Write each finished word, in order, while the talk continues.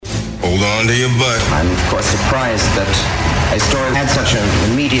Hold on to your butt. I'm, of course, surprised that a story had such an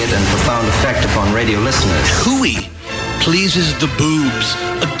immediate and profound effect upon radio listeners. Hooey pleases the boobs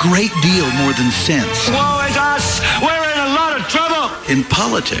a great deal more than sense. Woe is us! We're in a lot of trouble! In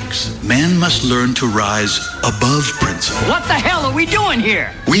politics, man must learn to rise above principle. What the hell are we doing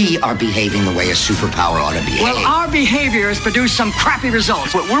here? We are behaving the way a superpower ought to behave. Well, our behavior has produced some crappy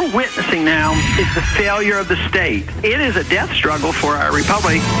results. What we're witnessing now is the failure of the state. It is a death struggle for our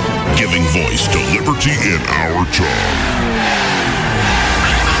republic. Giving voice to liberty in our time.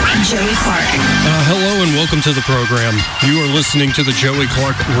 Joey Clark. Hello and welcome to the program. You are listening to the Joey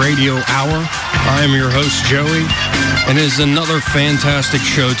Clark Radio Hour. I am your host, Joey, and it is another fantastic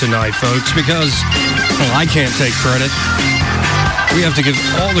show tonight, folks, because, well, I can't take credit. We have to give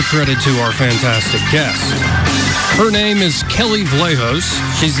all the credit to our fantastic guest. Her name is Kelley Vlahos.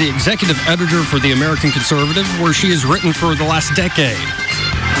 She's the executive editor for The American Conservative, where she has written for the last decade,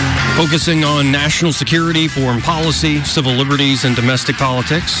 focusing on national security, foreign policy, civil liberties, and domestic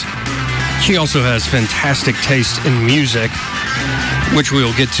politics. She also has fantastic taste in music, which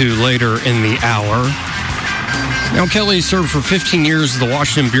we'll get to later in the hour. Now, Kelley served for 15 years as the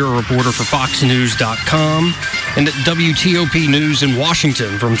Washington Bureau reporter for FoxNews.com and at WTOP News in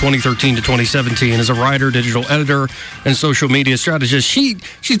Washington from 2013 to 2017 as a writer, digital editor, and social media strategist.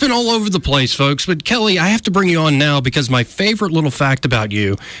 She's been all over the place, folks. But, Kelley, I have to bring you on now because my favorite little fact about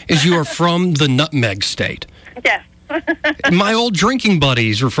you is you are from the Nutmeg State. Yes. My old drinking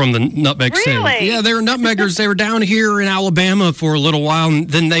buddies were from the Nutmeg State. Really? Yeah, they were Nutmeggers. They were down here in Alabama for a little while, and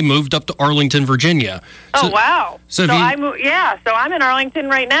then they moved up to Arlington, Virginia. Oh, wow. So I'm in Arlington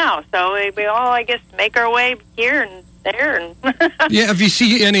right now. So we all, I guess, make our way here and there. And yeah, if you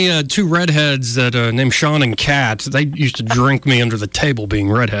see any two redheads that named Sean and Kat, they used to drink me under the table being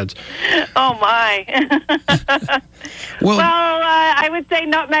redheads. Oh, my. Well, I would say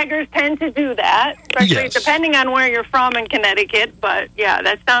nutmeggers tend to do that, especially depending on where you're from in Connecticut. But yeah,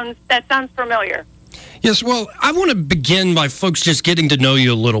 that sounds familiar. Yes, well, I want to begin by folks just getting to know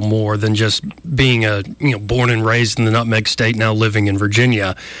you a little more than just being born and raised in the Nutmeg State, now living in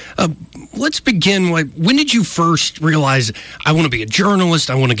Virginia. Let's begin. When did you first realize I want to be a journalist?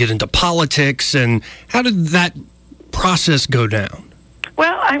 I want to get into politics, and how did that process go down?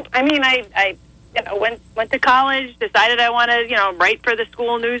 Well, I went to college, decided I want to, write for the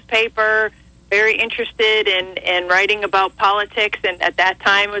school newspaper, very interested in writing about politics, and at that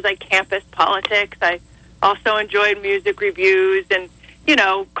time it was like campus politics. I also enjoyed music reviews and,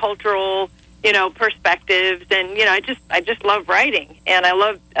 cultural, perspectives, and, I just love writing, and I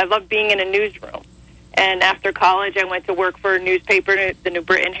love being in a newsroom. And after college, I went to work for a newspaper, the New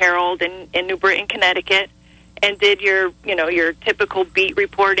Britain Herald in New Britain, Connecticut, and did your typical beat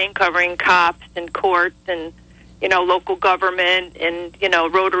reporting covering cops and courts and, local government and,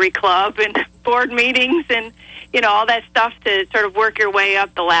 Rotary Club and board meetings and, all that stuff to sort of work your way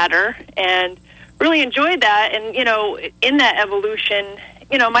up the ladder, and really enjoyed that. And, in that evolution,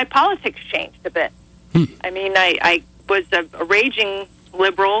 my politics changed a bit. I was a raging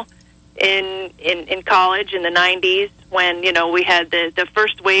liberal in college in the 90s when, we had the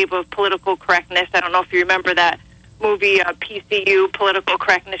first wave of political correctness. I don't know if you remember that movie, PCU, Political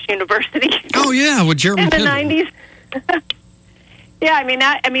Correctness University. Oh, yeah, with Jeremy in the Piven. 90s. Yeah,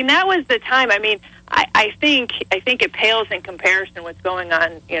 that was the time. I think it pales in comparison what's going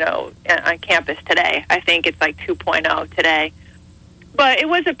on, on campus today. I think it's like 2.0 today. But it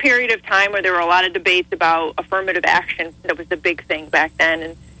was a period of time where there were a lot of debates about affirmative action. That was the big thing back then.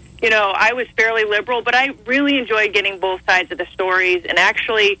 And, I was fairly liberal, but I really enjoyed getting both sides of the stories. And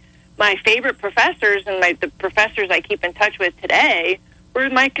actually, my favorite professors and the professors I keep in touch with today were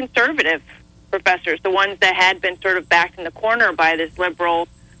my conservative professors, the ones that had been sort of backed in the corner by this liberal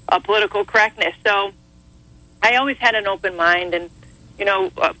political correctness. So I always had an open mind, and,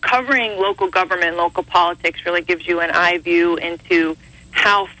 covering local government, local politics really gives you an eye view into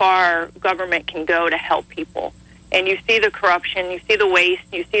how far government can go to help people. And you see the corruption, you see the waste,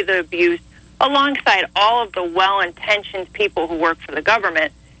 you see the abuse, alongside all of the well-intentioned people who work for the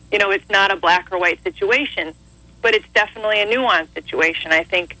government. It's not a black or white situation, but it's definitely a nuanced situation. I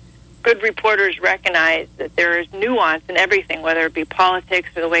think good reporters recognize that there is nuance in everything, whether it be politics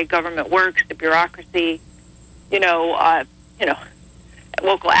or the way government works, the bureaucracy,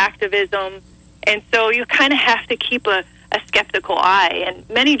 local activism. And so you kind of have to keep a skeptical eye. And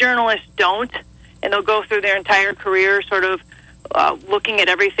many journalists don't, and they'll go through their entire career sort of looking at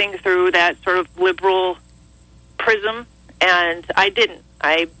everything through that sort of liberal prism. And I didn't.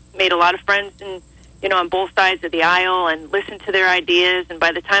 I made a lot of friends on both sides of the aisle and listened to their ideas. And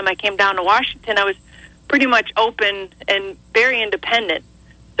by the time I came down to Washington, I was pretty much open and very independent.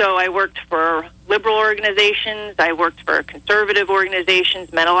 So I worked for liberal organizations. I worked for conservative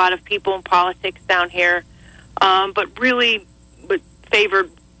organizations, met a lot of people in politics down here, but really favored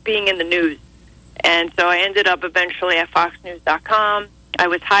being in the news. And so I ended up eventually at FoxNews.com. I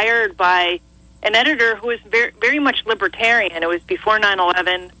was hired by an editor who was very, very much libertarian. It was before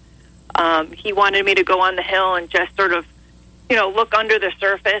 9/11. He wanted me to go on the Hill and just sort of, look under the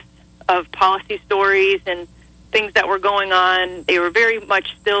surface of policy stories and things that were going on. They were very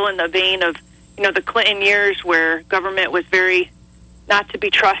much still in the vein of, the Clinton years where government was very not to be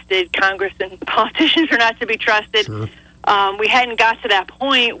trusted. Congress and politicians were not to be trusted. Sure. We hadn't got to that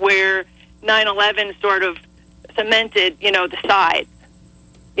point where 9/11 sort of cemented, the sides.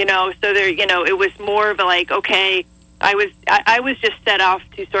 So there, it was more of a like, okay, I was just set off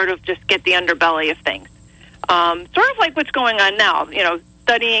to sort of just get the underbelly of things. Sort of like what's going on now,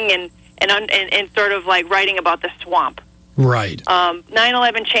 studying and sort of like writing about the swamp. Right.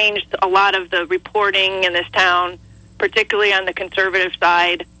 9/11 changed a lot of the reporting in this town, particularly on the conservative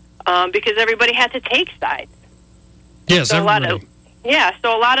side, because everybody had to take sides. Yes, so everybody.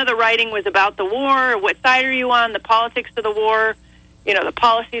 So a lot of the writing was about the war. What side are you on? The politics of the war, the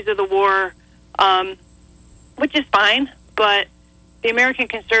policies of the war, which is fine. But the American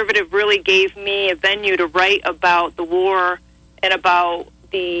Conservative really gave me a venue to write about the war and about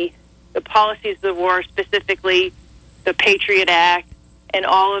the policies of the war, specifically the Patriot Act and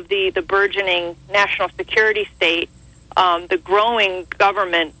all of the burgeoning national security state, the growing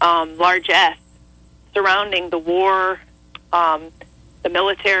government largesse surrounding the war, the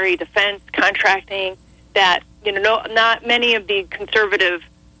military, defense, contracting, that, not many of the conservative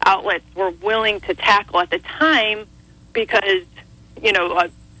outlets were willing to tackle at the time because,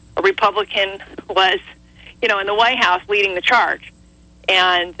 a Republican was, in the White House leading the charge.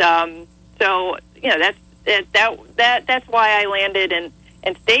 And so, that's why I landed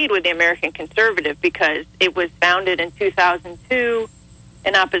and stayed with the American Conservative, because it was founded in 2002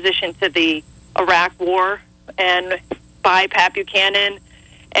 in opposition to the Iraq War and by Pat Buchanan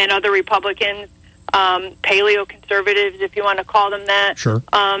and other Republicans, paleo-conservatives, if you want to call them that, sure.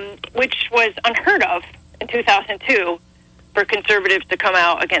 Which was unheard of in 2002 for conservatives to come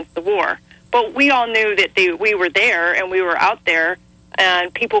out against the war. But we all knew that we were there and we were out there,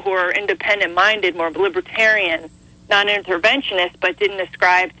 and people who are independent-minded, more libertarian, non-interventionist, but didn't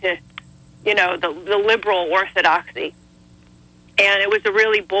ascribe to, the liberal orthodoxy. And it was a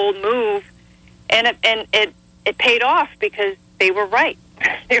really bold move, and it paid off because they were right.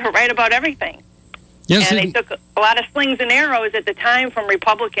 They were right about everything. Yes, and they took a lot of slings and arrows at the time from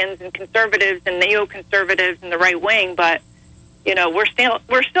Republicans and conservatives and neoconservatives and the right wing, but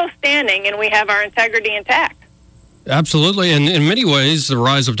we're still standing, and we have our integrity intact. Absolutely, and in many ways, the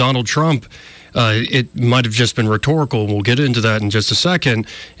rise of Donald Trump, it might have just been rhetorical, and we'll get into that in just a second,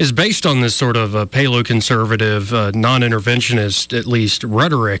 is based on this sort of paleoconservative, non-interventionist, at least,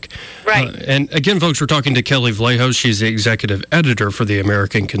 rhetoric. Right. And again, folks, we're talking to Kelley Vlahos. She's the executive editor for the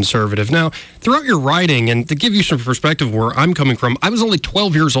American Conservative. Now, throughout your writing, and to give you some perspective where I'm coming from, I was only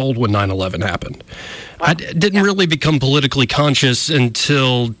 12 years old when 9/11 happened. Wow. I didn't really become politically conscious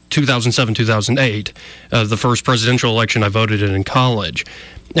until 2007, 2008, the first presidential election I voted in college.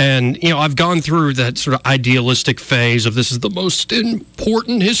 And, I've gone through that sort of idealistic phase of this is the most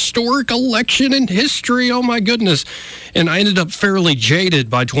important historic election in history. Oh, my goodness. And I ended up fairly jaded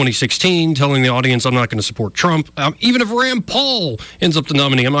by 2016, telling the audience I'm not going to support Trump. Even if Rand Paul ends up the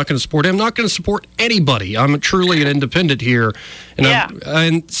nominee, I'm not going to support him. I'm not going to support anybody. I'm truly an independent here. And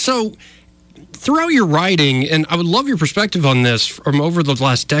and so throughout your writing, and I would love your perspective on this from over the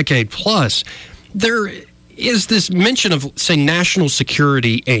last decade plus, there is this mention of, say, National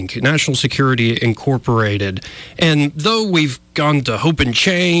Security, Inc., National Security Incorporated. And though we've gone to hope and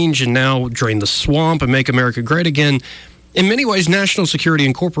change and now drain the swamp and make America great again, in many ways, National Security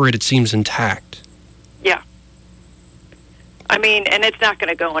Incorporated seems intact. Yeah. And it's not going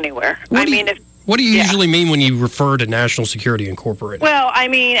to go anywhere. What do you usually mean when you refer to National Security Incorporated? Well,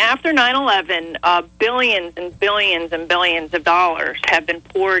 after 9/11, billions and billions and billions of dollars have been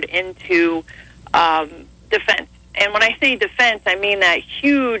poured into defense. And when I say defense, I mean that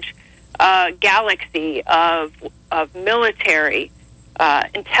huge galaxy of military,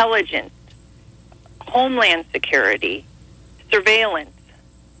 intelligence, homeland security, surveillance,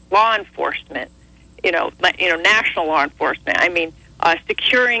 law enforcement, national law enforcement.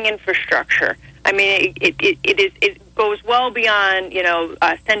 Securing infrastructure. It goes well beyond,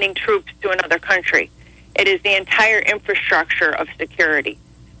 sending troops to another country. It is the entire infrastructure of security.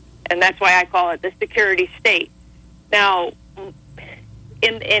 And that's why I call it the security state. Now,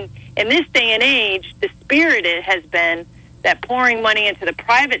 in this day and age, the spirit has been that pouring money into the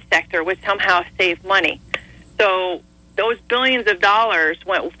private sector would somehow save money. So those billions of dollars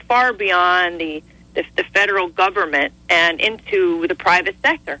went far beyond the federal government and into the private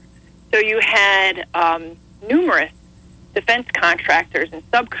sector. So you had numerous defense contractors and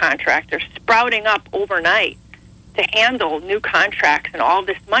subcontractors sprouting up overnight to handle new contracts and all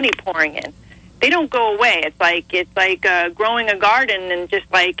this money pouring in. They don't go away. It's like growing a garden and just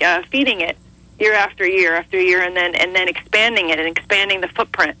like feeding it year after year after year, and then expanding it and expanding the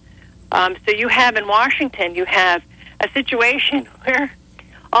footprint. So you have in Washington, you have a situation where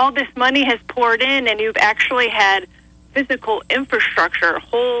all this money has poured in, and you've actually had physical infrastructure,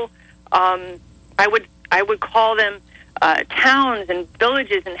 whole I would call them towns and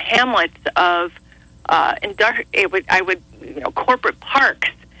villages and hamlets of corporate parks,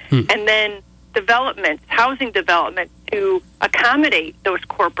 and then developments, housing development to accommodate those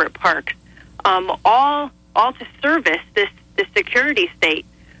corporate parks, all to service this security state.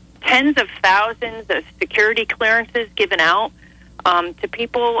 Tens of thousands of security clearances given out to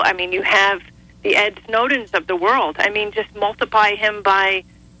people. I mean, you have the Ed Snowdens of the world. I mean, just multiply him by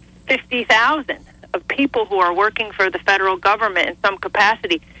 50,000 of people who are working for the federal government in some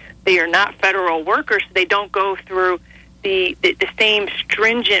capacity. They are not federal workers. They don't go through the same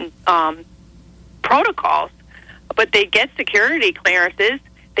stringent protocols, but they get security clearances.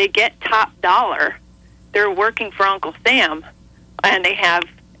 They get top dollar. They're working for Uncle Sam, and they have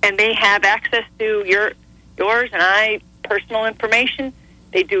access to yours and I personal information.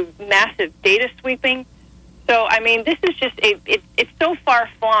 They do massive data sweeping. So, I mean, this is just it's so far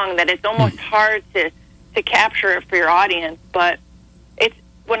flung that it's almost hard to capture it for your audience. But it's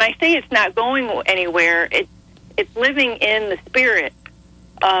when I say it's not going anywhere, it's living in the spirit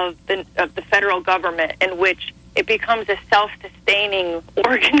of the federal government, in which it becomes a self-sustaining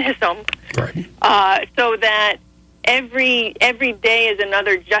organism, right. So that every day is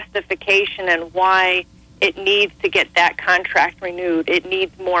another justification and why it needs to get that contract renewed. It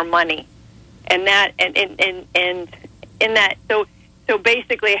needs more money, and that and in that so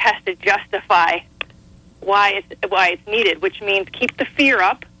basically it has to justify why it's needed, which means keep the fear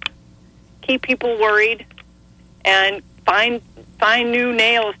up, keep people worried, and find new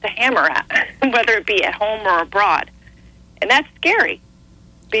nails to hammer at, whether it be at home or abroad. And that's scary,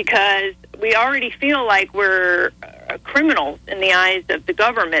 because we already feel like we're criminals in the eyes of the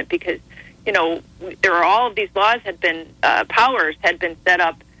government, because, you know, there are all of these laws powers had been set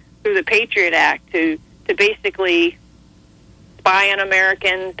up through the Patriot Act to basically spy on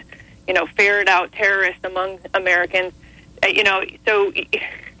Americans, you know, ferret out terrorists among Americans, so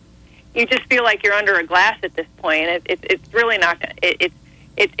you just feel like you're under a glass at this point. It's really not.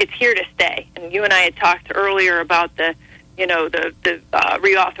 It's here to stay. And you and I had talked earlier about the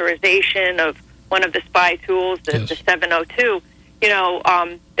reauthorization of one of the spy tools, the 702.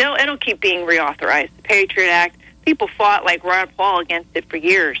 It'll keep being reauthorized. The Patriot Act. People fought like Ron Paul against it for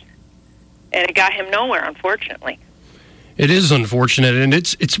years, and it got him nowhere, unfortunately. It is unfortunate, and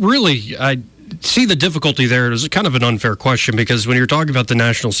it's really, I see the difficulty there. It is kind of an unfair question, because when you're talking about the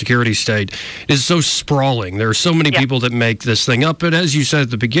national security state, it is so sprawling. There are so many people that make this thing up. But as you said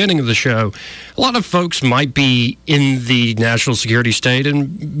at the beginning of the show, a lot of folks might be in the national security state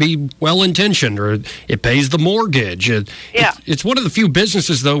and be well-intentioned, or it pays the mortgage. It's one of the few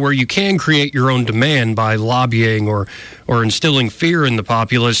businesses, though, where you can create your own demand by lobbying or instilling fear in the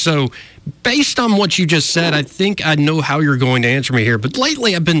populace. So based on what you just said, I think I know how you're going to answer me here. But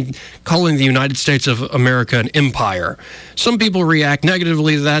lately, I've been calling the United States of America an empire. Some people react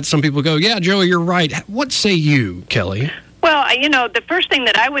negatively to that. Some people go, yeah, Joey, you're right. What say you, Kelley? Well, the first thing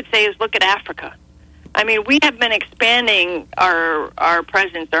that I would say is look at Africa. I mean, we have been expanding our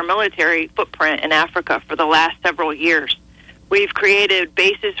presence, our military footprint in Africa for the last several years. We've created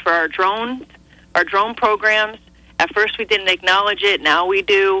bases for our drone programs. At first, we didn't acknowledge it. Now we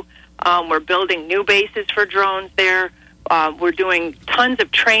do. We're building new bases for drones there. We're doing tons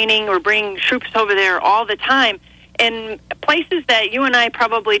of training. We're bringing troops over there all the time in places that you and I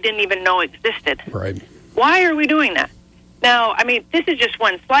probably didn't even know existed. Right. Why are we doing that? Now, I mean, this is just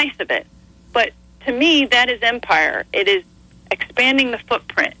one slice of it. But to me, that is empire. It is expanding the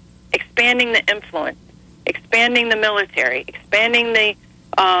footprint, expanding the influence, expanding the military, expanding the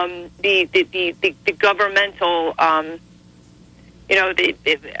governmental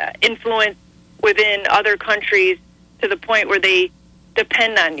the influence within other countries, to the point where they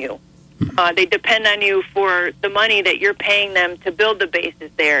depend on you. They depend on you for the money that you're paying them to build the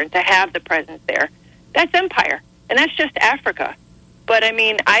bases there and to have the presence there. That's empire, and that's just Africa. But, I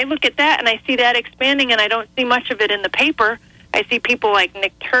mean, I look at that and I see that expanding, and I don't see much of it in the paper. I see people like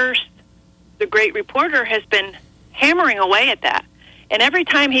Nick Turse, the great reporter, has been hammering away at that. And every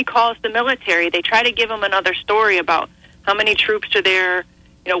time he calls the military, they try to give him another story about how many troops are there,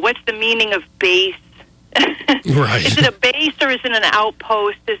 what's the meaning of base. Right. Is it a base or is it an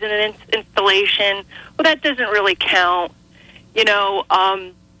outpost? Is it an installation? Well, that doesn't really count.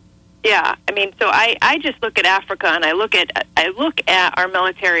 Yeah. I mean, so I just look at Africa and I look at our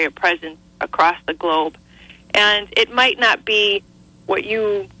military presence across the globe, and it might not be what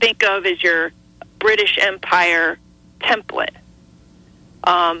you think of as your British Empire template,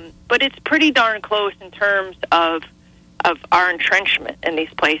 but it's pretty darn close in terms of our entrenchment in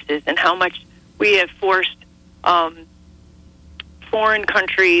these places and how much we have forced foreign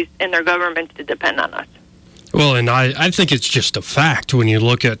countries and their governments to depend on us. Well, and I think it's just a fact when you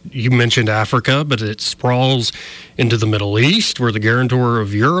look at, you mentioned Africa, but it sprawls into the Middle East. We're the guarantor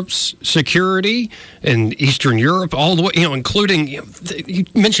of Europe's security, and Eastern Europe, all the way, including, you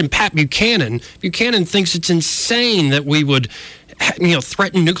mentioned Pat Buchanan. Buchanan thinks it's insane that we would,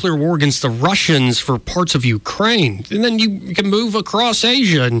 threaten nuclear war against the Russians for parts of Ukraine. And then you can move across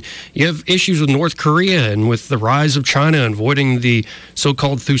Asia, and you have issues with North Korea and with the rise of China avoiding the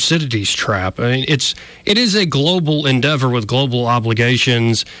so-called Thucydides trap. I mean, it is a global endeavor with global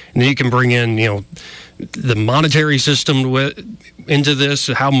obligations, and then you can bring in, the monetary system into this,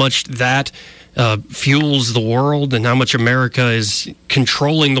 how much that fuels the world and how much America is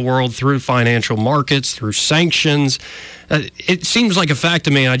controlling the world through financial markets, through sanctions. It seems like a fact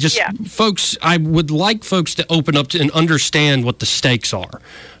to me. I would like folks to open up and understand what the stakes are.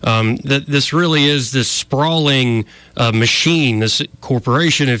 That this really is this sprawling machine, this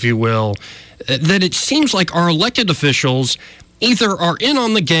corporation, if you will, that it seems like our elected officials either are in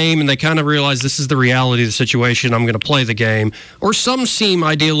on the game and they kind of realize this is the reality of the situation, I'm going to play the game, or some seem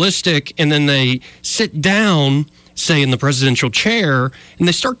idealistic and then they sit down, say in the presidential chair, and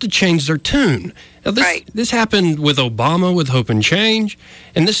they start to change their tune. Now, this happened with Obama with Hope and Change,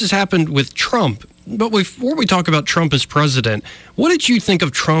 and this has happened with Trump. But before we talk about Trump as president, what did you think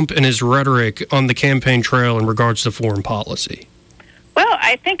of Trump and his rhetoric on the campaign trail in regards to foreign policy? Well,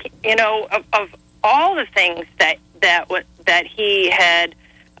 I think, of all the things that he had,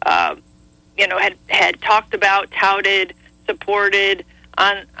 had talked about, touted, supported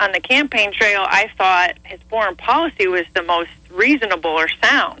on the campaign trail, I thought his foreign policy was the most reasonable or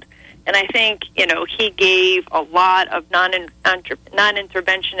sound. And I think, he gave a lot of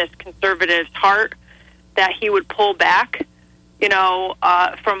non-interventionist conservatives heart that he would pull back,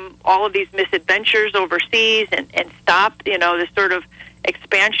 from all of these misadventures overseas and stop, this sort of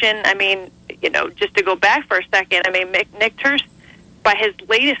expansion. I mean, just to go back for a second, Nick Turse, by his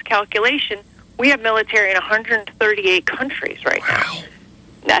latest calculation, we have military in 138 countries right now.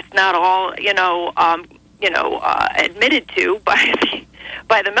 That's not all, admitted to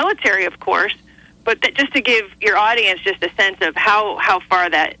by the military, of course, but just to give your audience just a sense of how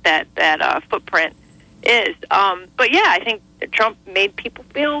far that footprint is. But yeah, I think Trump made people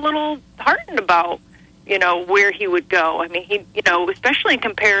feel a little heartened about, where he would go. I mean, he, especially in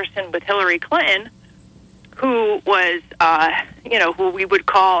comparison with Hillary Clinton, who was, who we would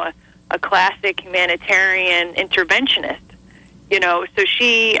call a classic humanitarian interventionist. So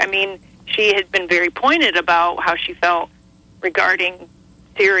she has been very pointed about how she felt regarding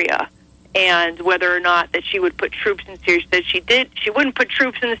Syria and whether or not that she would put troops in Syria. She said she wouldn't put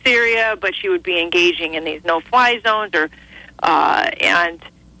troops in Syria, but she would be engaging in these no-fly zones or,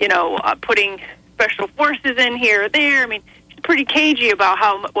 putting special forces in here or there. I mean, she's pretty cagey about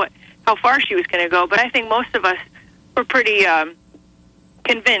how far she was going to go. But I think most of us were pretty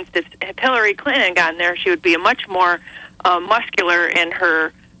convinced if Hillary Clinton had gotten there, she would be a much more muscular in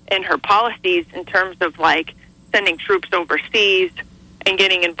her policies in terms of like sending troops overseas and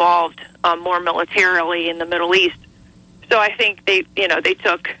getting involved more militarily in the Middle East. So I think they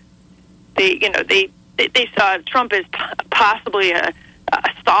saw Trump as possibly a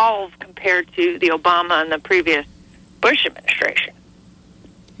solve compared to the Obama and the previous Bush administration.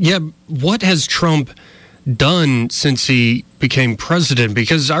 Yeah, what has Trump done since he became president?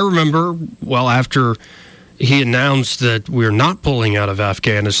 Because I remember, after he announced that we're not pulling out of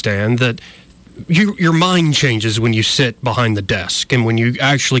Afghanistan, that your mind changes when you sit behind the desk and when you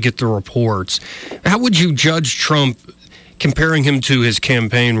actually get the reports. How would you judge Trump, comparing him to his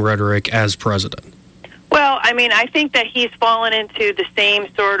campaign rhetoric as president? Well, I think that he's fallen into the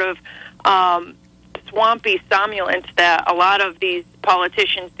same sort of swampy somnolence that a lot of these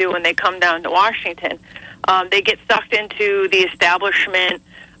politicians do when they come down to Washington. They get sucked into the establishment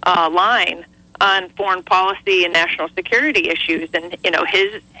line on foreign policy and national security issues, and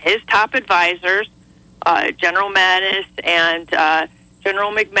his top advisors, General Mattis and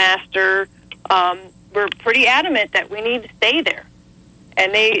General McMaster, were pretty adamant that we need to stay there.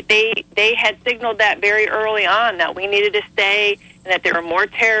 And they had signaled that very early on, that we needed to stay, and that there are more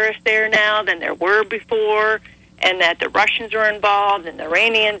terrorists there now than there were before, and that the Russians are involved, and the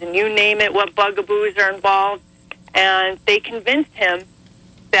Iranians, and you name it, what bugaboos are involved. And they convinced him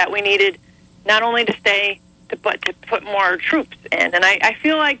that we needed not only to stay, but to put more troops in. And I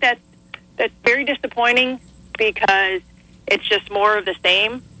feel like that's very disappointing, because it's just more of the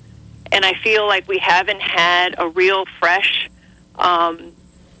same. And I feel like we haven't had a real fresh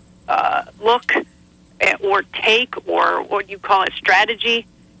look or take, or what you call it, strategy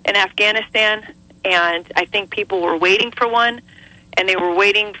in Afghanistan. And I think people were waiting for one, and they were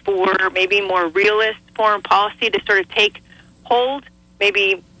waiting for maybe more realist foreign policy to sort of take hold.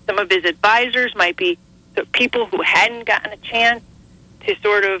 Maybe some of his advisors might be the people who hadn't gotten a chance to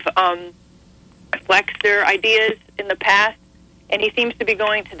sort of flex their ideas in the past. And he seems to be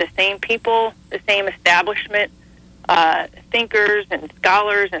going to the same people, the same establishment, thinkers and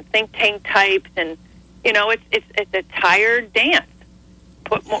scholars and think tank types, and it's a tired dance.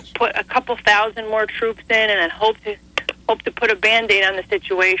 Put a couple thousand more troops in, and then hope to put a Band-Aid on the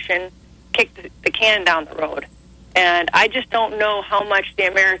situation, kick the can down the road. And I just don't know how much the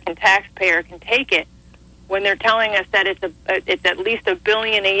American taxpayer can take it when they're telling us that it's at least $1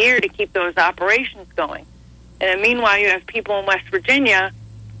 billion a year to keep those operations going. And then meanwhile, you have people in West Virginia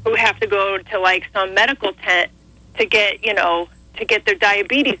who have to go to like some medical tent to get their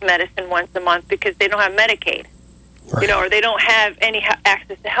diabetes medicine once a month because they don't have Medicaid, right. Or they don't have any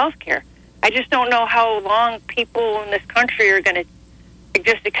access to health care. I just don't know how long people in this country are going to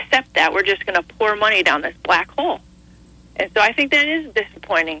just accept that. We're just going to pour money down this black hole. And so I think that is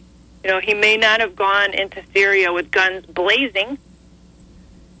disappointing. He may not have gone into Syria with guns blazing,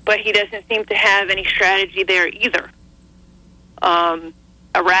 but he doesn't seem to have any strategy there either.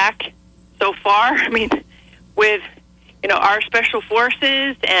 Iraq, so far, with our special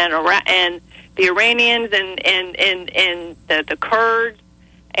forces and the Iranians and the Kurds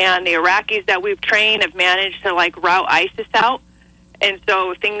and the Iraqis that we've trained have managed to rout ISIS out, and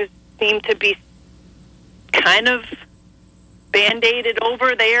so things seem to be kind of band-aided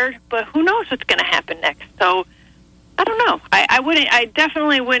over there. But who knows what's going to happen next? So I don't know. I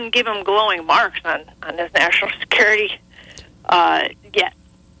definitely wouldn't give him glowing marks on this national security yet.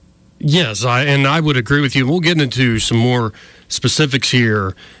 Yes, I would agree with you. We'll get into some more specifics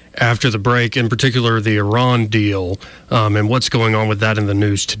here after the break, in particular the Iran deal and what's going on with that in the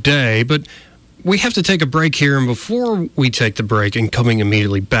news today. But we have to take a break here, and before we take the break and coming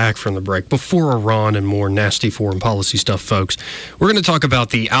immediately back from the break, before Iran and more nasty foreign policy stuff, folks, we're going to talk about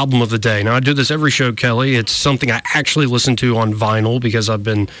the album of the day. Now, I do this every show, Kelley. It's something I actually listen to on vinyl because I've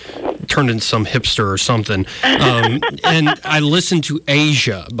been turned into some hipster or something. And I listened to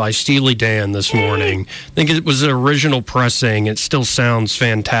Asia by Steely Dan this morning. I think it was an original pressing. It still sounds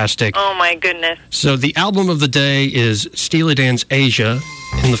fantastic. Oh, my goodness. So the album of the day is Steely Dan's Asia.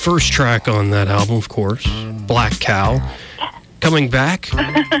 And the first track on that album, of course, Black Cow. Coming back,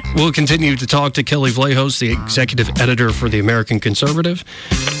 we'll continue to talk to Kelley Vlahos, the executive editor for The American Conservative.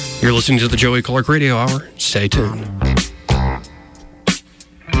 You're listening to the Joey Clark Radio Hour. Stay tuned.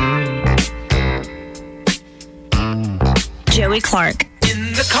 Joey Clark.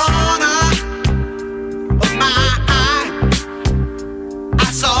 In the corner of my eye, I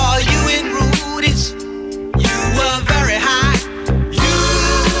saw you in Rudy's. You were very high.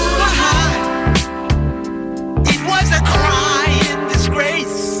 A crying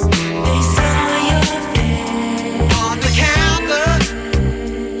disgrace. They saw your face on the counter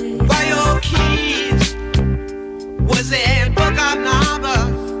by your keys. Was a book of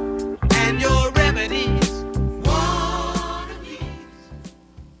numbers and your remedies. One of these.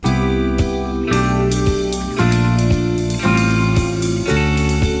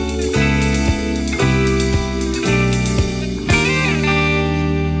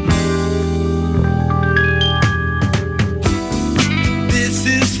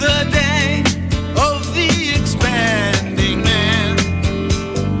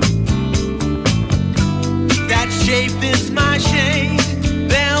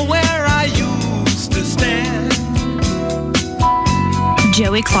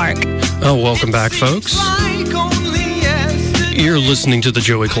 Joey Clark. Oh, welcome back, folks. You're listening to the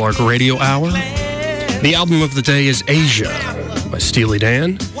Joey Clark Radio Hour. The album of the day is Asia by Steely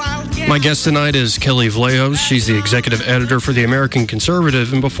Dan. My guest tonight is Kelley Vlahos. She's the executive editor for The American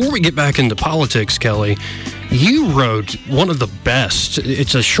Conservative. And before we get back into politics, Kelley, you wrote one of the best.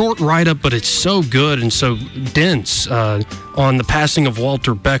 It's a short write-up, but it's so good and so dense on the passing of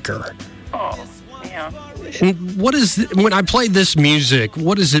Walter Becker. Oh, yeah. And when I played this music,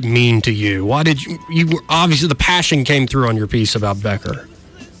 what does it mean to you? Why did you were obviously the passion came through on your piece about Becker?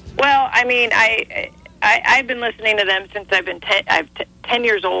 Well, I mean, I've been listening to them since I've been 10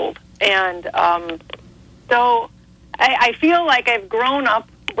 years old, and so I feel like I've grown up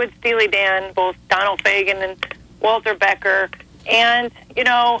with Steely Dan, both Donald Fagen and Walter Becker, and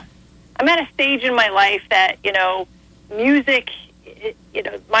I'm at a stage in my life that music,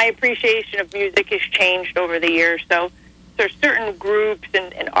 my appreciation of music has changed over the years. So there's certain groups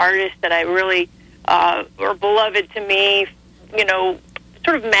and artists that I really are beloved to me,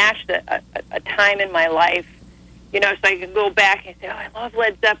 sort of matched a time in my life, so I can go back and say, I love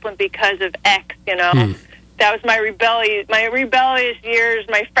Led Zeppelin because of X, That was my rebellious years,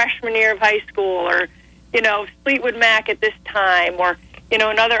 my freshman year of high school, or, Fleetwood Mac at this time, or,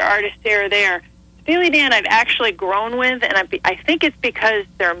 another artist here or there. Steely Dan I've actually grown with, and I think it's because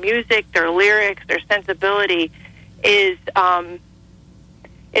their music, their lyrics, their sensibility is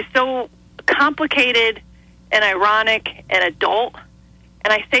so complicated and ironic and adult.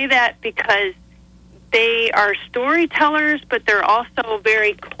 And I say that because they are storytellers, but they're also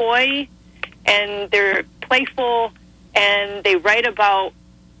very coy, and they're playful, and they write about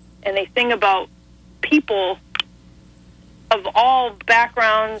and they sing about people of all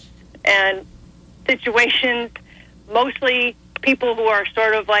backgrounds and situations, mostly people who are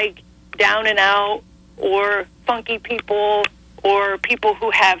sort of like down and out, or funky people, or people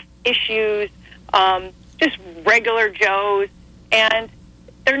who have issues, just regular Joes, and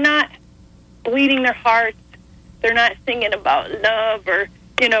they're not bleeding their hearts. They're not singing about love or,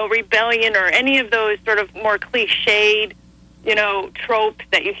 rebellion or any of those sort of more cliched, tropes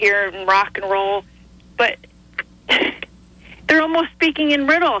that you hear in rock and roll. But they're almost speaking in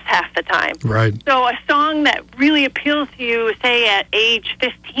riddles half the time. Right. So a song that really appeals to you, say at age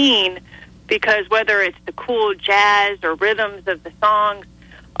 15, because whether it's the cool jazz or rhythms of the songs,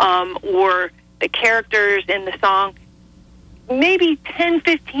 or the characters in the song, maybe 10,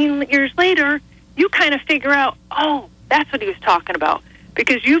 15 years later, you kind of figure out, oh, that's what he was talking about.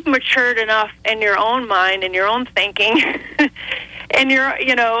 Because you've matured enough in your own mind and your own thinking and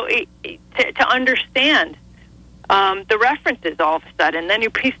to understand the references all of a sudden. Then you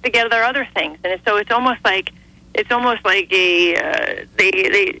piece together other things. And so it's almost like they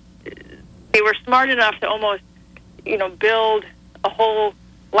were smart enough to almost, build a whole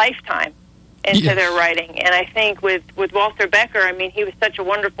lifetime into their writing. And I think with Walter Becker, he was such a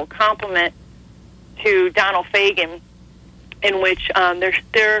wonderful compliment to Donald Fagen, in which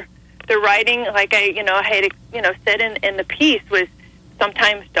their writing, like I had said in the piece, was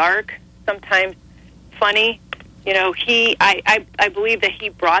sometimes dark, sometimes funny. I believe that he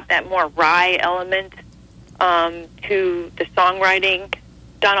brought that more wry element to the songwriting.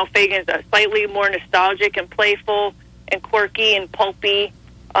 Donald Fagen is slightly more nostalgic and playful and quirky and pulpy.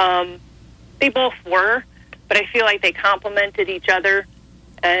 They both were, but I feel like they complemented each other.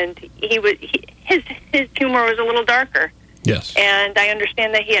 And his humor was a little darker. Yes. And I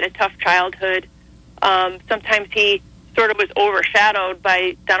understand that he had a tough childhood. Sometimes he sort of was overshadowed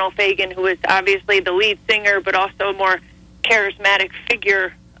by Donald Fagen, who was obviously the lead singer, but also a more charismatic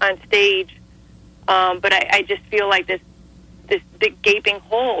figure on stage. But I just feel like this big gaping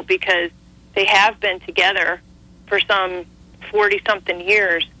hole, because they have been together for some 40-something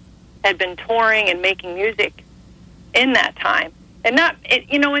years, had been touring and making music in that time. And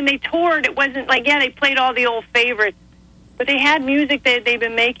when they toured, it wasn't like, they played all the old favorites, but they had music that they've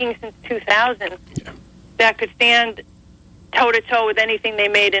been making since 2000 that could stand toe-to-toe with anything they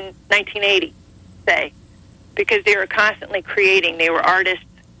made in 1980, say, because they were constantly creating. They were artists.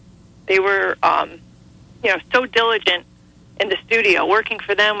 They were, so diligent in the studio. Working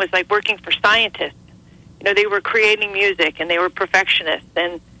for them was like working for scientists. They were creating music, and they were perfectionists,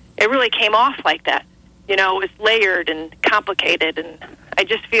 and it really came off like that. It was layered and complicated, and I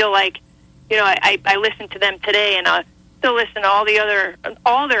just feel like, I listen to them today, and I still listen to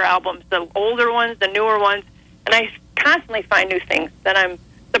all their albums, the older ones, the newer ones, and I constantly find new things that I'm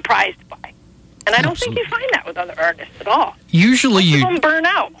surprised by. And I don't think you find that with other artists at all. Usually you don't burn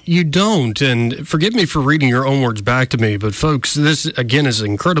out. You don't, and forgive me for reading your own words back to me, but folks, this again is an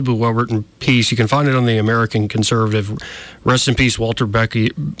incredibly well-written piece. You can find it on the American Conservative. Rest in peace, Walter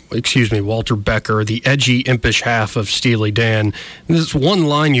Becker, the edgy, impish half of Steely Dan. And this one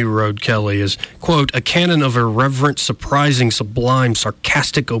line you wrote, Kelley, is, quote, a canon of irreverent, surprising, sublime,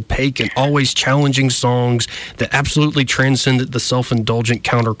 sarcastic, opaque, and always challenging songs that absolutely transcended the self-indulgent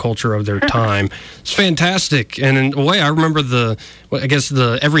counterculture of their time. It's fantastic. And in a way, I remember the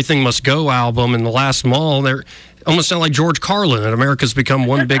Everything Must Go album in the last mall. They almost sound like George Carlin, and America's become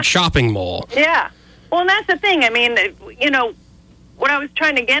one big shopping mall. Yeah. Well, and that's the thing. I mean, what I was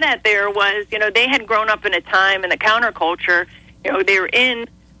trying to get at there was, they had grown up in a time in the counterculture. They were in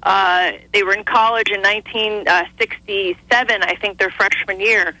college in 1967, I think, their freshman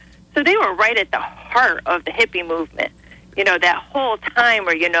year. So they were right at the heart of the hippie movement. That whole time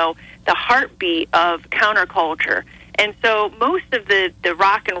where, the heartbeat of counterculture. And so most of the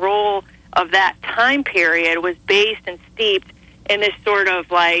rock and roll of that time period was based and steeped in this sort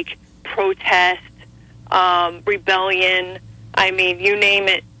of like protest, rebellion. I mean, you name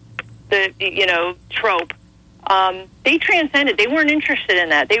it, trope. They transcended. They weren't interested in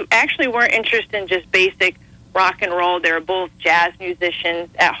that. They actually weren't interested in just basic rock and roll. They were both jazz musicians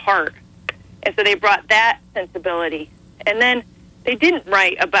at heart. And so they brought that sensibility. And then they didn't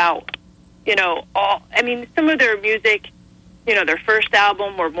write about, some of their music, their first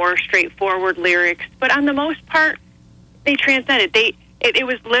album were more straightforward lyrics. But on the most part, they transcended. It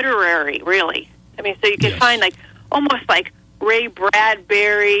was literary, really. I mean, so you could find almost like Ray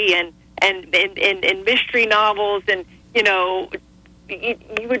Bradbury and mystery novels, and you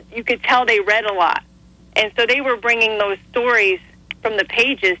could tell they read a lot, and so they were bringing those stories from the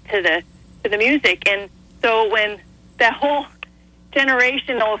pages to the music. And so when that whole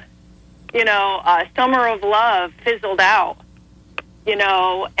generational summer of love fizzled out,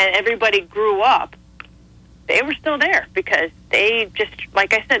 and everybody grew up, they were still there because they just,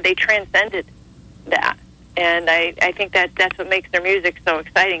 like I said, they transcended that. And I think that's what makes their music so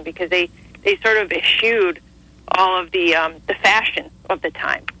exciting, because they sort of eschewed all of the fashion of the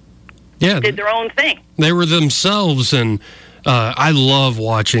time. Yeah, did their own thing. They were themselves, and I love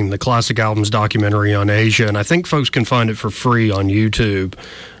watching the Classic Albums documentary on Asia, and I think folks can find it for free on YouTube.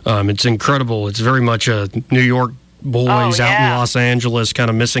 It's incredible. It's very much a New York boys out in Los Angeles, kind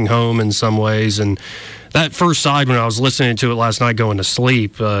of missing home in some ways, and that first side, when I was listening to it last night going to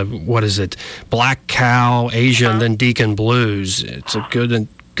sleep, what is it? Black Cow, Asia, and then Deacon Blues. It's a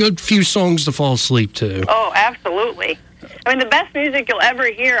good few songs to fall asleep to. Oh, absolutely. I mean, the best music you'll ever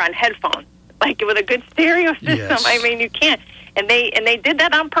hear on headphones, like with a good stereo system. Yes. I mean, you can't. And they did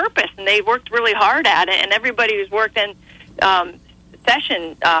that on purpose, and they worked really hard at it. And everybody who's worked in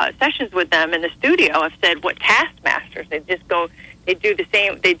sessions with them in the studio have said what taskmasters. They just go. They do the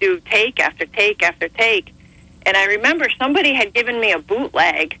same. They do take after take after take. And I remember somebody had given me a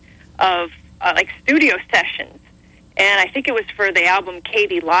bootleg of studio sessions, and I think it was for the album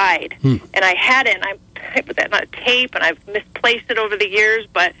Katie Lied. And I had it, and I put that on a tape, and I've misplaced it over the years.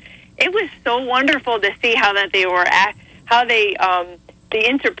 But it was so wonderful to see how the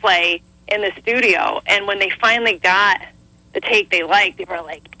interplay in the studio. And when they finally got the take they liked, they were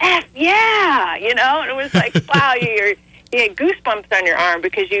like, "F yeah!" And it was like, wow, you had goosebumps on your arm,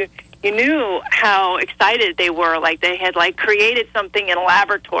 because you knew how excited they were. Like they had created something in a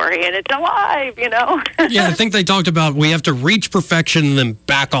laboratory, and it's alive, Yeah, I think they talked about we have to reach perfection and then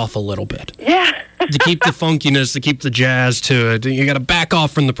back off a little bit. Yeah. To keep the funkiness, to keep the jazz to it. You got to back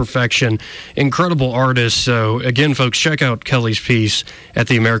off from the perfection. Incredible artists. So, again, folks, check out Kelley's piece at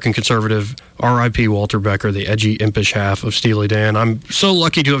the American Conservative, R.I.P. Walter Becker, the edgy, impish half of Steely Dan. I'm so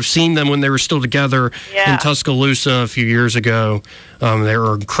lucky to have seen them when they were still together in Tuscaloosa a few years ago. They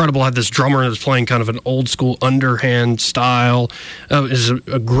were incredible. I had this drummer that was playing kind of an old-school underhand style. It was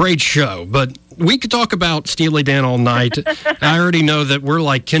a great show. But we could talk about Steely Dan all night. I already know that we're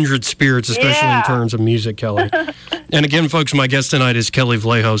like kindred spirits, especially in terms of music, Kelley. And again, folks, my guest tonight is Kelley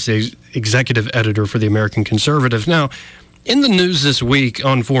Vlahos, the executive editor for the American Conservative. Now, in the news this week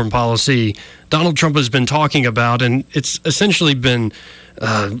on foreign policy, Donald Trump has been talking about, and it's essentially been...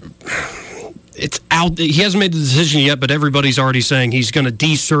 it's out. He hasn't made the decision yet, but everybody's already saying he's going to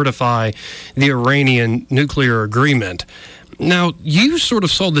decertify the Iranian nuclear agreement. Now, you sort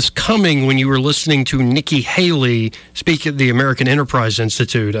of saw this coming when you were listening to Nikki Haley speak at the American Enterprise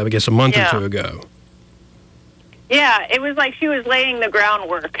Institute, I guess, a month or two ago. Yeah, it was like she was laying the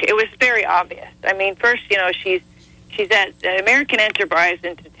groundwork. It was very obvious. I mean, first, she's at the American Enterprise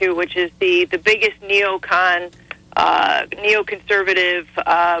Institute, which is the biggest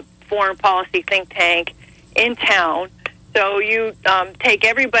neoconservative foreign policy think tank in town. So you take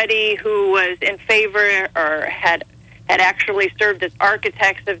everybody who was in favor or had actually served as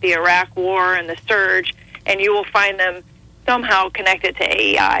architects of the Iraq War and the surge, and you will find them somehow connected to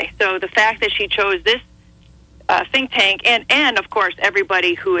AEI. So the fact that she chose this think tank, and of course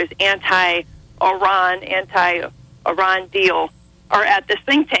everybody who is anti-Iran deal are at this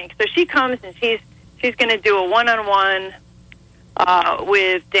think tank. So she comes and she's going to do a one-on-one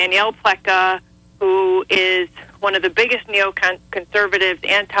with Danielle Pleka, who is one of the biggest neoconservatives,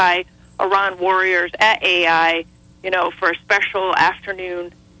 anti-Iran warriors at AI, for a special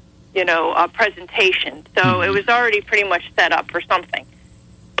afternoon presentation. So it was already pretty much set up for something.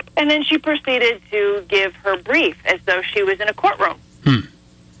 And then she proceeded to give her brief as though she was in a courtroom.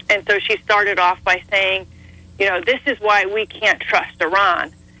 And so she started off by saying, this is why we can't trust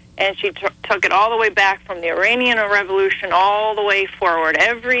Iran. And she took it all the way back from the Iranian Revolution all the way forward.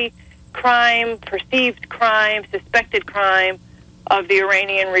 Every crime, perceived crime, suspected crime of the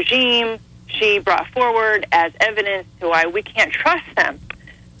Iranian regime, she brought forward as evidence to why we can't trust them.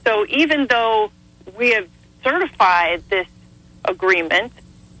 So even though we have certified this agreement,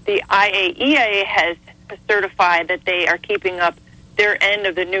 the IAEA has certified that they are keeping up their end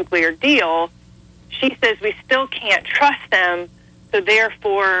of the nuclear deal, she says we still can't trust them, so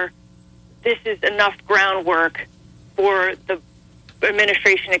therefore this is enough groundwork for the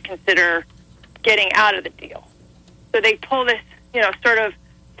administration to consider getting out of the deal. So they pull this, sort of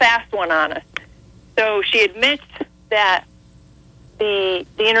fast one on us. So she admits that the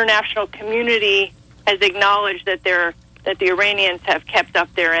international community has acknowledged that the Iranians have kept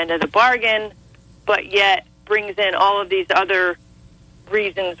up their end of the bargain, but yet brings in all of these other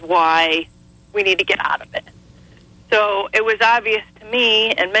reasons why we need to get out of it. So it was obvious to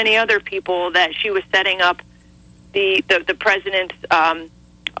me and many other people that she was setting up the president's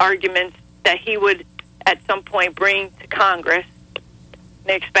arguments that he would at some point bring to Congress.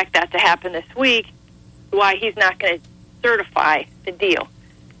 They expect that to happen this week, why he's not going to certify the deal.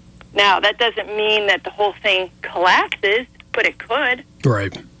 Now, that doesn't mean that the whole thing collapses, but it could.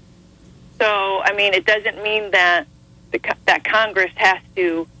 Right. So, it doesn't mean that that Congress has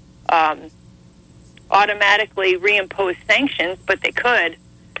to automatically reimpose sanctions, but they could.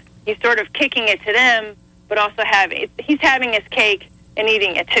 He's sort of kicking it to them, but also he's having his cake and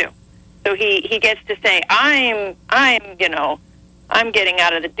eating it too. So he gets to say, I'm getting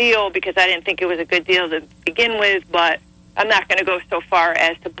out of the deal because I didn't think it was a good deal to begin with, but I'm not going to go so far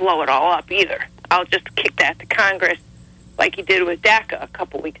as to blow it all up either. I'll just kick that to Congress like he did with DACA a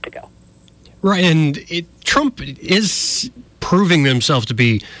couple weeks ago. Right, and Trump is proving himself to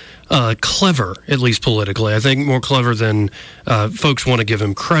be clever, at least politically. I think more clever than folks want to give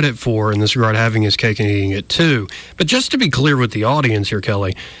him credit for in this regard, having his cake and eating it too. But just to be clear with the audience here,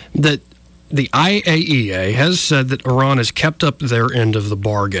 Kelley, that the IAEA has said that Iran has kept up their end of the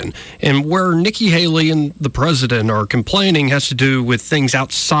bargain. And where Nikki Haley and the president are complaining has to do with things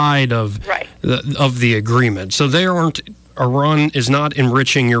outside of the agreement. So Iran is not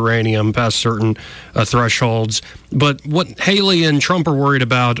enriching uranium past certain thresholds. But what Haley and Trump are worried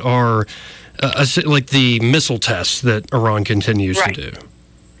about are like the missile tests that Iran continues to do.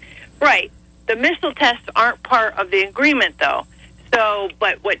 Right. The missile tests aren't part of the agreement, though. So,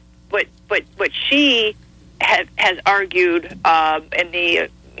 but what she has argued, and the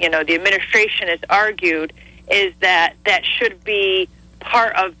administration has argued, is that should be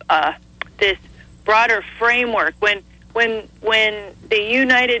part of this broader framework. When the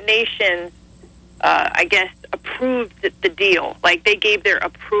United Nations, approved the deal, like they gave their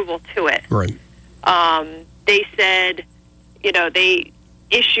approval to it. Right. They said, they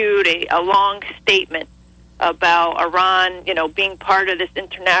issued a long statement about Iran, being part of this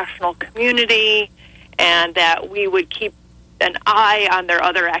international community, and that we would keep an eye on their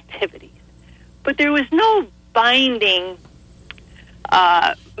other activities. But there was no binding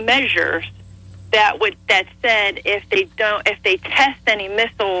measures that said if they test any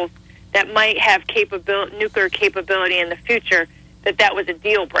missiles that might have nuclear capability in the future, that was a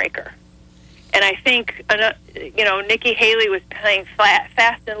deal breaker. And I think Nikki Haley was playing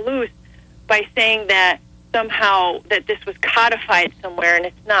fast and loose by saying that somehow that this was codified somewhere, and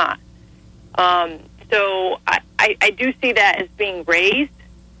it's not. So I do see that as being raised,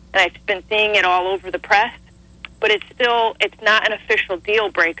 and I've been seeing it all over the press, but it's not an official deal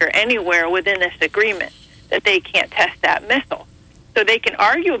breaker anywhere within this agreement that they can't test that missile. So they can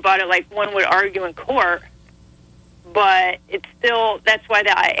argue about it like one would argue in court, but that's why the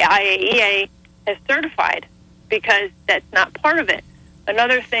IAEA has certified, because that's not part of it.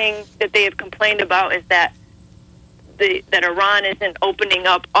 Another thing that they have complained about is that Iran isn't opening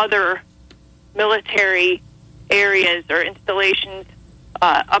up other military areas or installations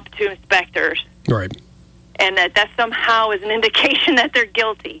up to inspectors. Right. And that somehow is an indication that they're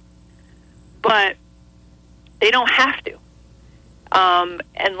guilty. But they don't have to.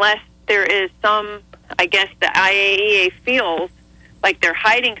 Unless there is some, I guess the IAEA feels like they're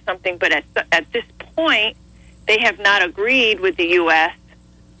hiding something, but at this point, they have not agreed with the U.S.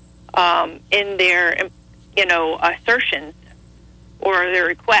 In their, assertions or their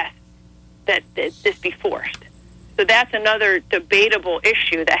requests that this be forced. So that's another debatable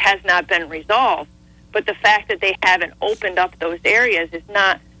issue that has not been resolved. But the fact that they haven't opened up those areas is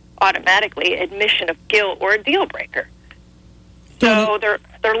not automatically admission of guilt or a deal breaker. So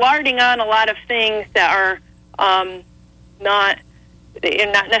they're larding on a lot of things that are not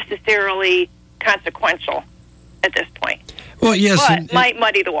necessarily consequential at this point. Well, yes, but might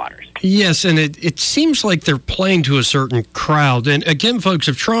muddy the waters. Yes, and it seems like they're playing to a certain crowd. And again, folks,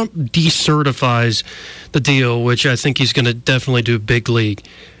 if Trump decertifies the deal, which I think he's going to definitely do big league,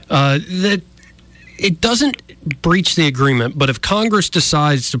 that it doesn't breach the agreement. But if Congress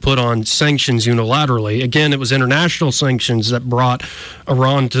decides to put on sanctions unilaterally, again, it was international sanctions that brought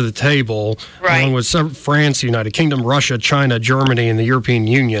Iran to the table, right, along with France, the United Kingdom, Russia, China, Germany, and the European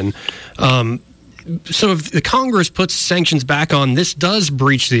Union. So if the Congress puts sanctions back on, this does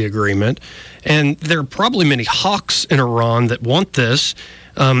breach the agreement. And there are probably many hawks in Iran that want this.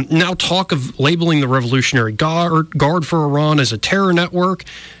 Now talk of labeling the Revolutionary Guard for Iran as a terror network.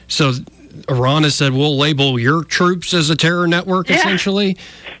 So Iran has said, we'll label your troops as a terror network, essentially.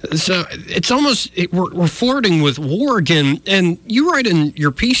 So it's almost, we're flirting with war again. And you write in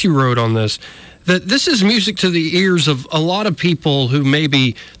your piece you wrote on this, that this is music to the ears of a lot of people who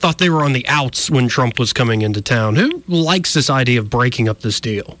maybe thought they were on the outs when Trump was coming into town. Who likes this idea of breaking up this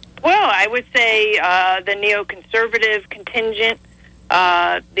deal? Well, I would say the neoconservative contingent,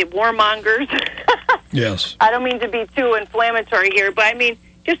 the warmongers. Yes. I don't mean to be too inflammatory here, but I mean,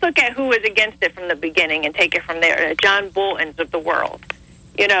 just look at who was against it from the beginning and take it from there. John Bolton's of the world.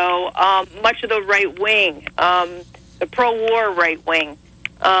 You know, much of the right wing, the pro-war right wing.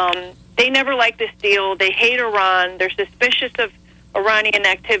 They never liked this deal. They hate Iran. They're suspicious of Iranian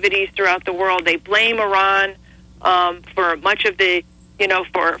activities throughout the world. They blame Iran for much of the,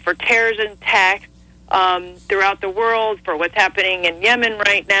 for terrorism attacks throughout the world, for what's happening in Yemen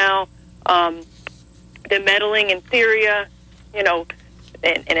right now, the meddling in Syria,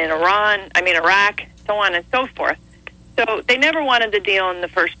 and in Iraq, so on and so forth. So they never wanted the deal in the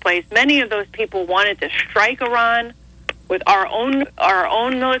first place. Many of those people wanted to strike Iran with our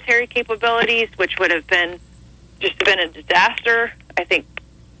own military capabilities, which would have been a disaster. I think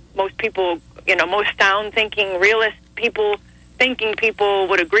most people, most sound-thinking, realist people, thinking people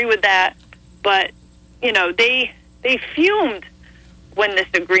would agree with that. But, they fumed when this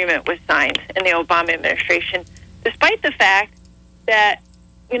agreement was signed in the Obama administration, despite the fact that,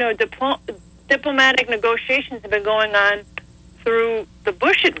 diplomatic negotiations have been going on through the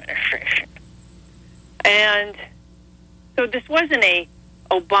Bush administration. And so this wasn't a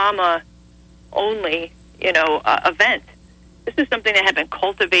Obama-only, event. This is something that had been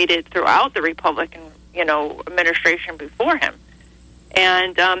cultivated throughout the Republican, administration before him.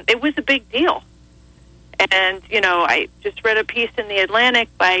 And it was a big deal. And, I just read a piece in The Atlantic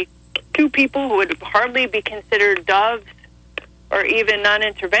by two people who would hardly be considered doves or even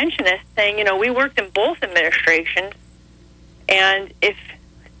non-interventionists saying, we worked in both administrations, and if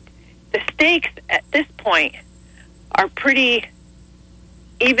the stakes at this point are pretty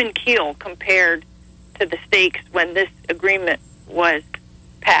even keel compared to the stakes when this agreement was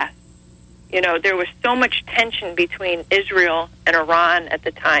passed. There was so much tension between Israel and Iran at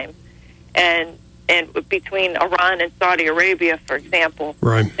the time, and between Iran and Saudi Arabia, for example,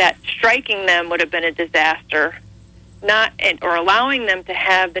 right, that striking them would have been a disaster. Or allowing them to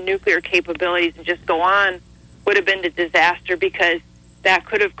have the nuclear capabilities and just go on would have been a disaster, because that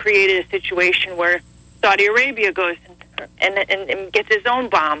could have created a situation where Saudi Arabia goes and gets his own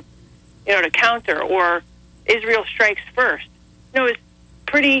bomb, to counter, or Israel strikes first. It was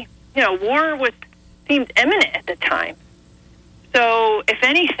pretty, war seemed imminent at the time. So, if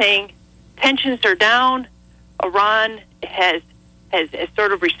anything, tensions are down. Iran has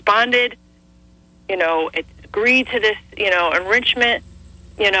sort of responded. It's agreed to this, enrichment,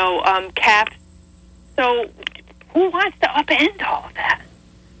 caps. So who wants to upend all of that?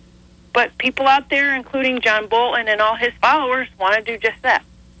 But people out there, including John Bolton and all his followers, want to do just that.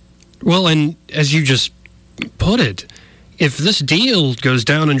 Well, and as you just put it, if this deal goes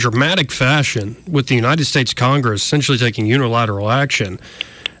down in dramatic fashion with the United States Congress essentially taking unilateral action,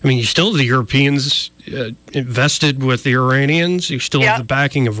 you still have the Europeans invested with the Iranians. You still have the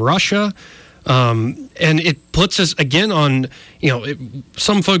backing of Russia. And it puts us again on,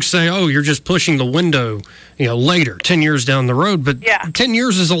 some folks say, oh, you're just pushing the window, later, 10 years down the road. But 10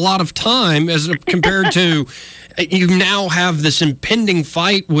 years is a lot of time as compared to you now have this impending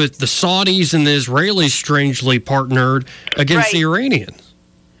fight with the Saudis and the Israelis strangely partnered against the Iranians.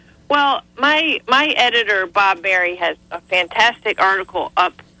 Well, my editor, Bob Mary, has a fantastic article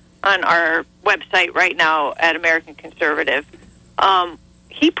up on our website right now at American Conservative.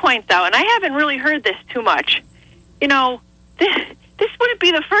 He points out, and I haven't really heard this too much, this wouldn't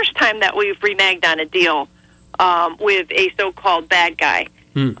be the first time that we've reneged on a deal with a so-called bad guy.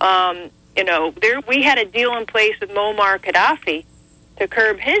 We had a deal in place with Muammar Gaddafi to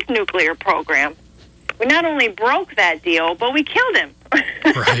curb his nuclear program. We not only broke that deal, but we killed him.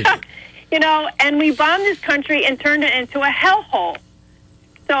 Right. And we bombed this country and turned it into a hellhole.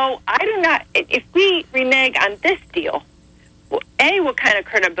 So I do not, if we renege on this deal, what kind of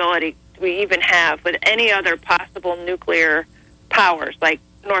credibility do we even have with any other possible nuclear powers like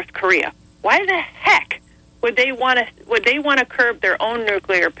North Korea? Why the heck would they want to curb their own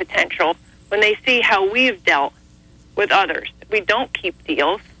nuclear potential when they see how we've dealt with others? We don't keep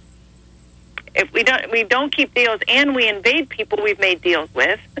deals. If we don't keep deals and we invade people we've made deals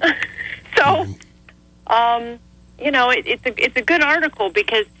with. So, it's a good article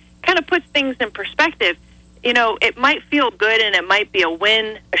because it kind of puts things in perspective. It might feel good and it might be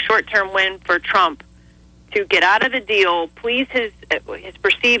a short-term win for Trump to get out of the deal, please his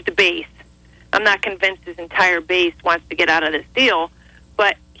perceived base. I'm not convinced his entire base wants to get out of this deal,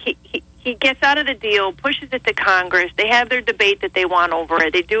 but he gets out of the deal, pushes it to Congress. They have their debate that they want over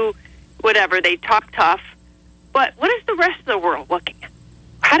it. They do whatever. They talk tough. But what is the rest of the world looking at?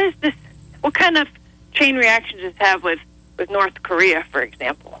 What kind of chain reaction does this have with North Korea, for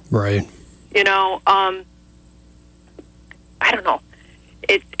example? Right. I don't know.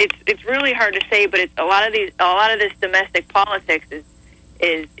 It's really hard to say, but it's a lot of this domestic politics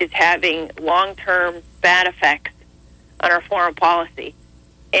is having long-term bad effects on our foreign policy,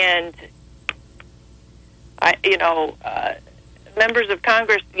 and members of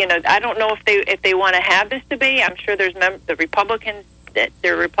Congress, I don't know if they want to have this debate. I'm sure there's the Republicans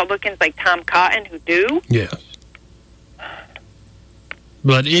there are Republicans like Tom Cotton who do. Yes,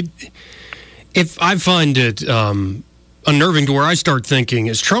 but if I find it unnerving to where I start thinking,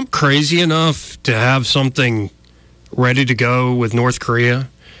 is Trump crazy enough to have something ready to go with North Korea,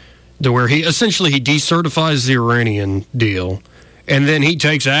 to where he decertifies the Iranian deal, and then he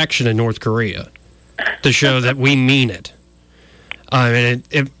takes action in North Korea to show that we mean it. I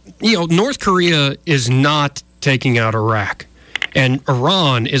mean, North Korea is not taking out Iraq, and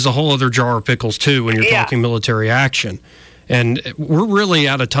Iran is a whole other jar of pickles too when you're talking military action. And we're really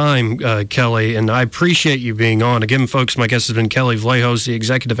out of time, Kelley, and I appreciate you being on. Again, folks, my guest has been Kelley Vlahos, the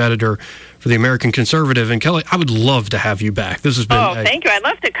executive editor for the American Conservative. And, Kelley, I would love to have you back. This has been thank you. I'd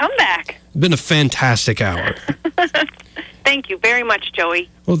love to come back. Been a fantastic hour. Thank you very much, Joey.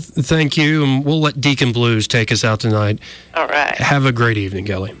 Well, thank you, and we'll let Deacon Blues take us out tonight. All right. Have a great evening,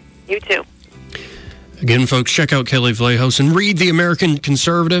 Kelley. You too. Again, folks, check out Kelley Vlahos and read the American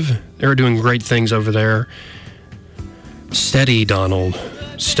Conservative. They're doing great things over there. Steady, Donald,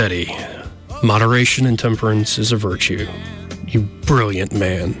 steady. Moderation and temperance is a virtue. You brilliant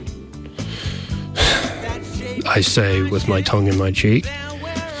man. I say with my tongue in my cheek.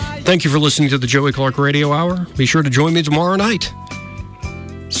 Thank you for listening to the Joey Clark Radio Hour. Be sure to join me tomorrow night,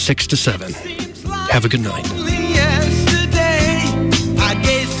 6 to 7. Have a good night.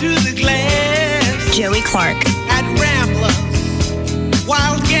 Joey Clark. At Ramblers,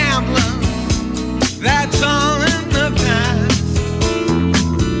 Wild